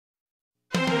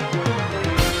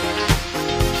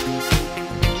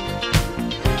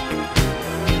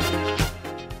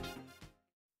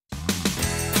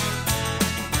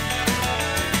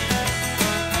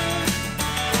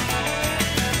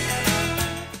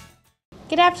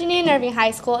Good afternoon, Irving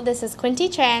High School. This is Quinty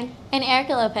Tran and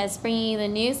Erica Lopez bringing you the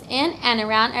news in and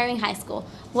around Irving High School.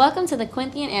 Welcome to the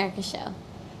Quinty and Erica Show.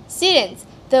 Students,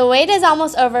 the wait is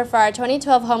almost over for our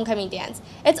 2012 homecoming dance.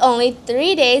 It's only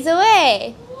 3 days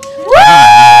away. Woo!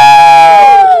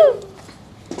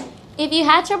 If you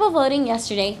had trouble voting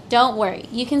yesterday, don't worry.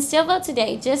 You can still vote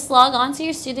today. Just log on to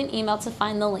your student email to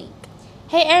find the link.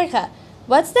 Hey, Erica,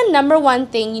 what's the number one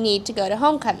thing you need to go to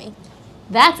homecoming?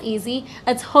 That's easy.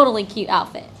 A totally cute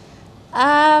outfit.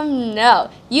 No.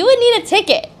 You would need a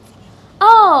ticket.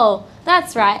 Oh,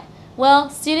 that's right. Well,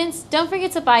 students, don't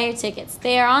forget to buy your tickets.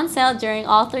 They are on sale during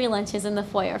all 3 lunches in the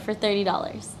foyer for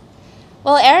 $30.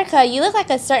 Well, Erica, you look like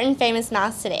a certain famous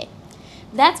mouse today.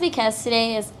 That's because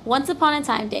today is Once Upon a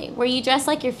Time Day, where you dress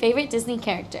like your favorite Disney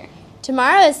character.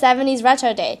 Tomorrow is 70s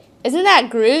Retro Day. Isn't that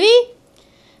groovy?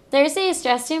 Thursday is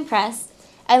Dress to Impress.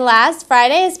 And last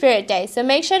Friday is Spirit Day, so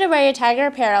make sure to wear your tiger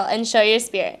apparel and show your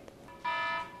spirit.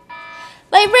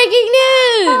 Late breaking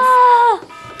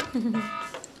news!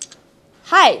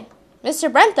 Hi,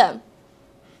 Mr. Brentham.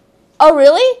 Oh,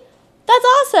 really? That's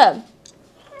awesome.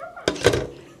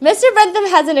 Mr. Brentham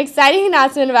has an exciting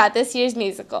announcement about this year's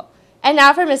musical. And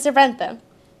now for Mr. Brentham.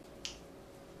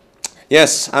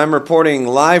 Yes, I'm reporting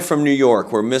live from New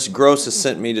York, where Miss Gross has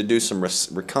sent me to do some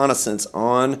reconnaissance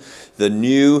on the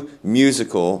new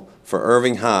musical for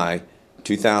Irving High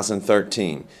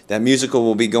 2013. That musical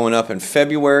will be going up in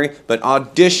February, but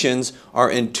auditions are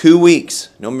in 2 weeks,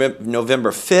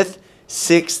 November 5th,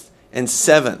 6th, and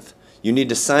 7th. You need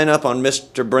to sign up on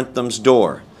Mr. Brentham's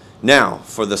door. Now,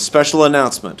 for the special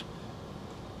announcement.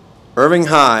 Irving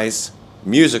High's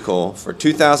musical for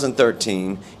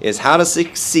 2013 is How to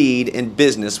Succeed in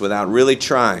Business Without Really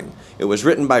Trying. It was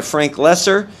written by Frank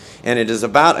Lesser, and it is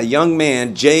about a young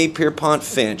man, J. Pierpont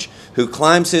Finch, who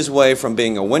climbs his way from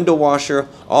being a window washer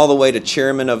all the way to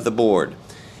chairman of the board.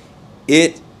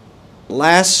 It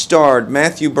last starred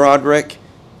Matthew Broderick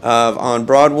on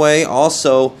Broadway,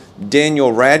 also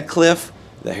Daniel Radcliffe,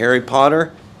 the Harry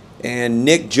Potter, and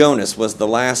Nick Jonas was the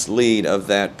last lead of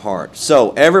that part.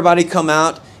 So everybody come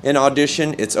out and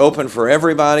audition. It's open for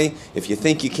everybody. If you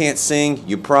think you can't sing,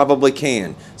 you probably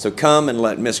can. So come and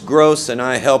let Miss Gross and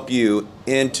I help you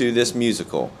into this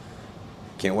musical.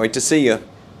 Can't wait to see you.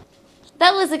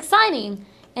 That was exciting.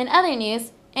 In other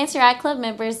news, Interact Club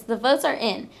members, the votes are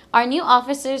in. Our new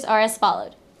officers are as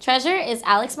followed. Treasurer is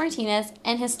Alex Martinez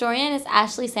and historian is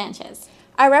Ashley Sanchez.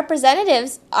 Our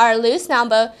representatives are Lou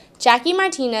Snalbo, Jackie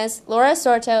Martinez, Laura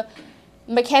Sorto,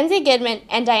 Mackenzie Goodman,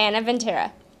 and Diana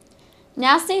Ventura.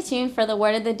 Now stay tuned for the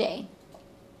word of the day.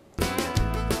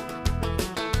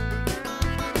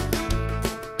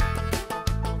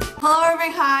 Hello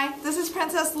Irving High, this is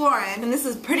Princess Lauren, and this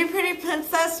is Pretty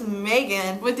Princess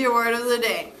Megan with your word of the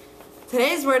day.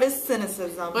 Today's word is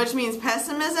cynicism, which means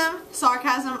pessimism,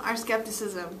 sarcasm, or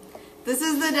skepticism. This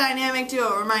is the dynamic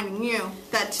duo reminding you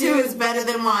that 2 is better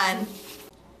than 1.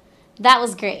 That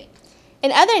was great.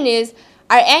 In other news,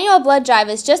 our annual blood drive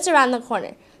is just around the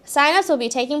corner. Sign-ups will be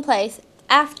taking place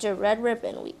after Red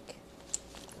Ribbon Week.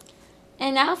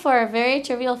 And now for a very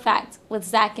trivial fact with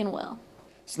Zach and Will.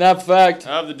 Snap fact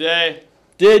of the day.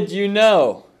 Did you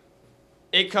know?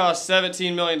 It cost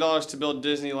 $17 million to build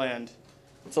Disneyland.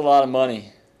 It's a lot of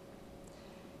money.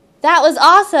 That was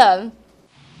awesome!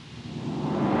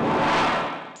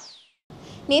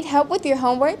 Need help with your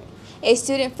homework? A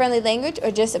student-friendly language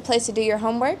or just a place to do your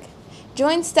homework?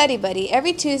 Join Study Buddy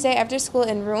every Tuesday after school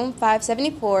in room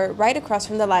 574 right across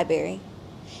from the library.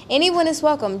 Anyone is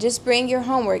welcome, just bring your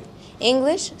homework.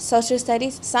 English, social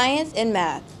studies, science, and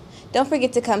math. Don't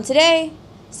forget to come today.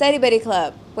 Study Buddy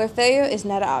Club, where failure is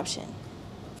not an option.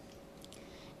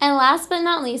 And last but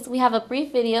not least, we have a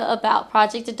brief video about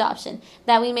Project Adoption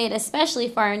that we made especially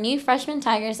for our new freshman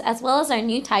Tigers as well as our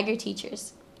new Tiger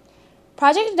teachers.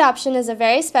 Project Adoption is a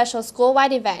very special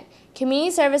school-wide event,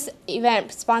 community service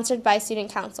event sponsored by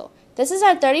Student Council. This is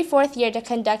our 34th year to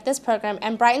conduct this program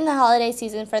and brighten the holiday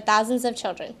season for thousands of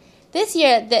children. This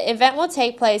year, the event will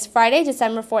take place Friday,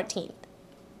 December 14th.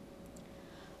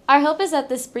 Our hope is that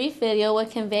this brief video will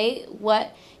convey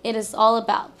what it is all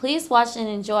about. Please watch and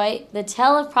enjoy the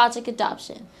tale of Project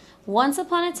Adoption. Once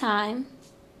upon a time,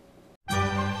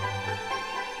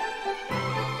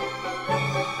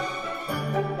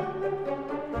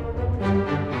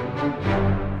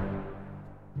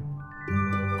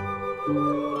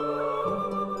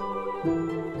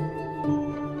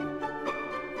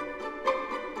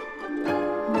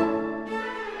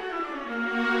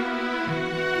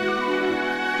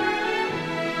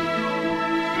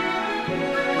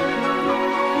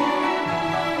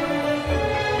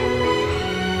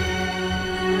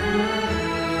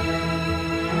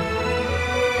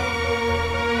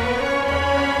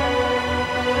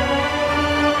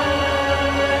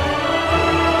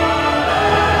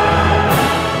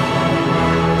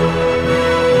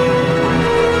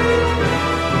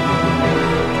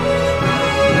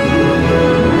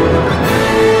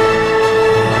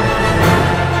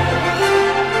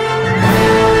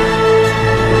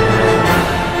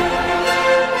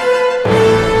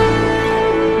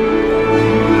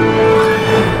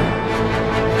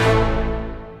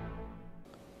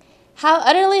 How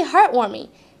utterly heartwarming.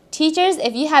 Teachers,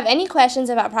 if you have any questions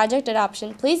about Project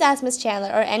Adoption, please ask Ms. Chandler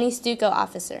or any Stuco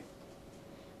officer.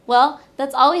 Well,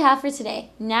 that's all we have for today.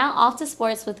 Now off to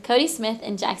sports with Cody Smith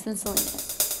and Jackson Salinas.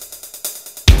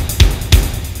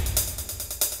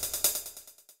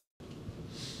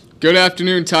 Good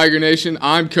afternoon, Tiger Nation.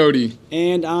 I'm Cody.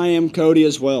 And I am Cody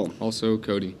as well. Also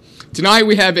Cody. Tonight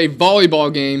we have a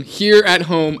volleyball game here at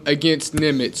home against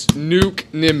Nimitz. Nuke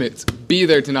Nimitz. Be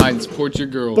there tonight and support your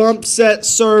girls. Bump, set,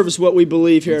 serve is what we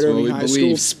believe here That's at what Irving we High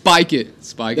believe. School. Spike it.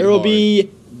 Spike it There will hard. be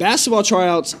basketball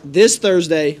tryouts this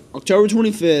Thursday, October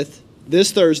 25th,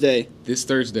 this Thursday,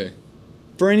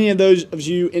 for any of those of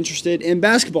you interested in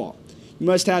basketball. You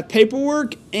must have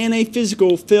paperwork and a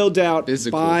physical filled out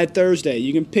by Thursday.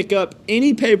 You can pick up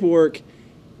any paperwork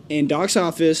in Doc's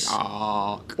office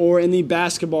or in the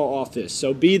basketball office.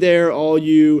 So be there, all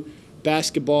you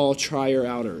basketball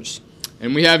tryer-outers.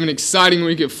 And we have an exciting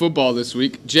week at football this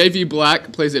week. JV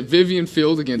Black plays at Vivian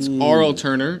Field against R.L.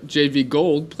 Turner. JV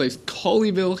Gold plays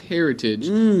Colleyville Heritage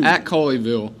at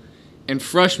Colleyville. And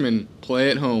freshmen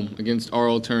play at home against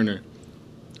R.L. Turner.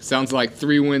 Sounds like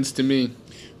 3 wins to me.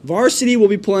 Varsity will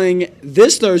be playing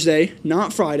this Thursday,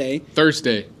 not Friday.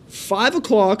 Thursday. 5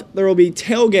 o'clock, there will be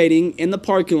tailgating in the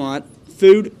parking lot.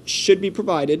 Food should be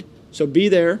provided, so be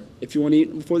there if you want to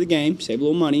eat before the game. Save a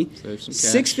little money. Save some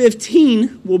cash.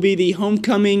 6:15 will be the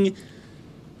homecoming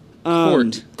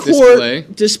court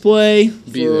display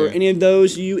Be for there. any of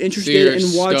those you interested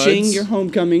in watching your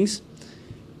homecomings.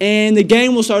 And the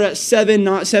game will start at 7,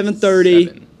 not 7:30.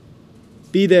 7.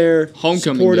 Be there.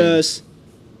 Homecoming Support game. us.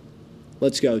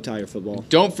 Let's go, Tiger football.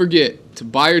 Don't forget to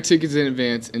buy your tickets in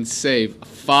advance and save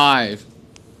 $5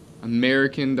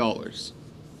 American dollars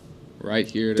right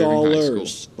here at Irving High School.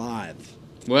 $5.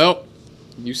 Well,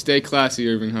 you stay classy,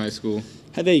 Irving High School.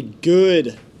 Have a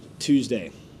good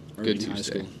Tuesday. Good Irving High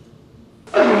Tuesday. School.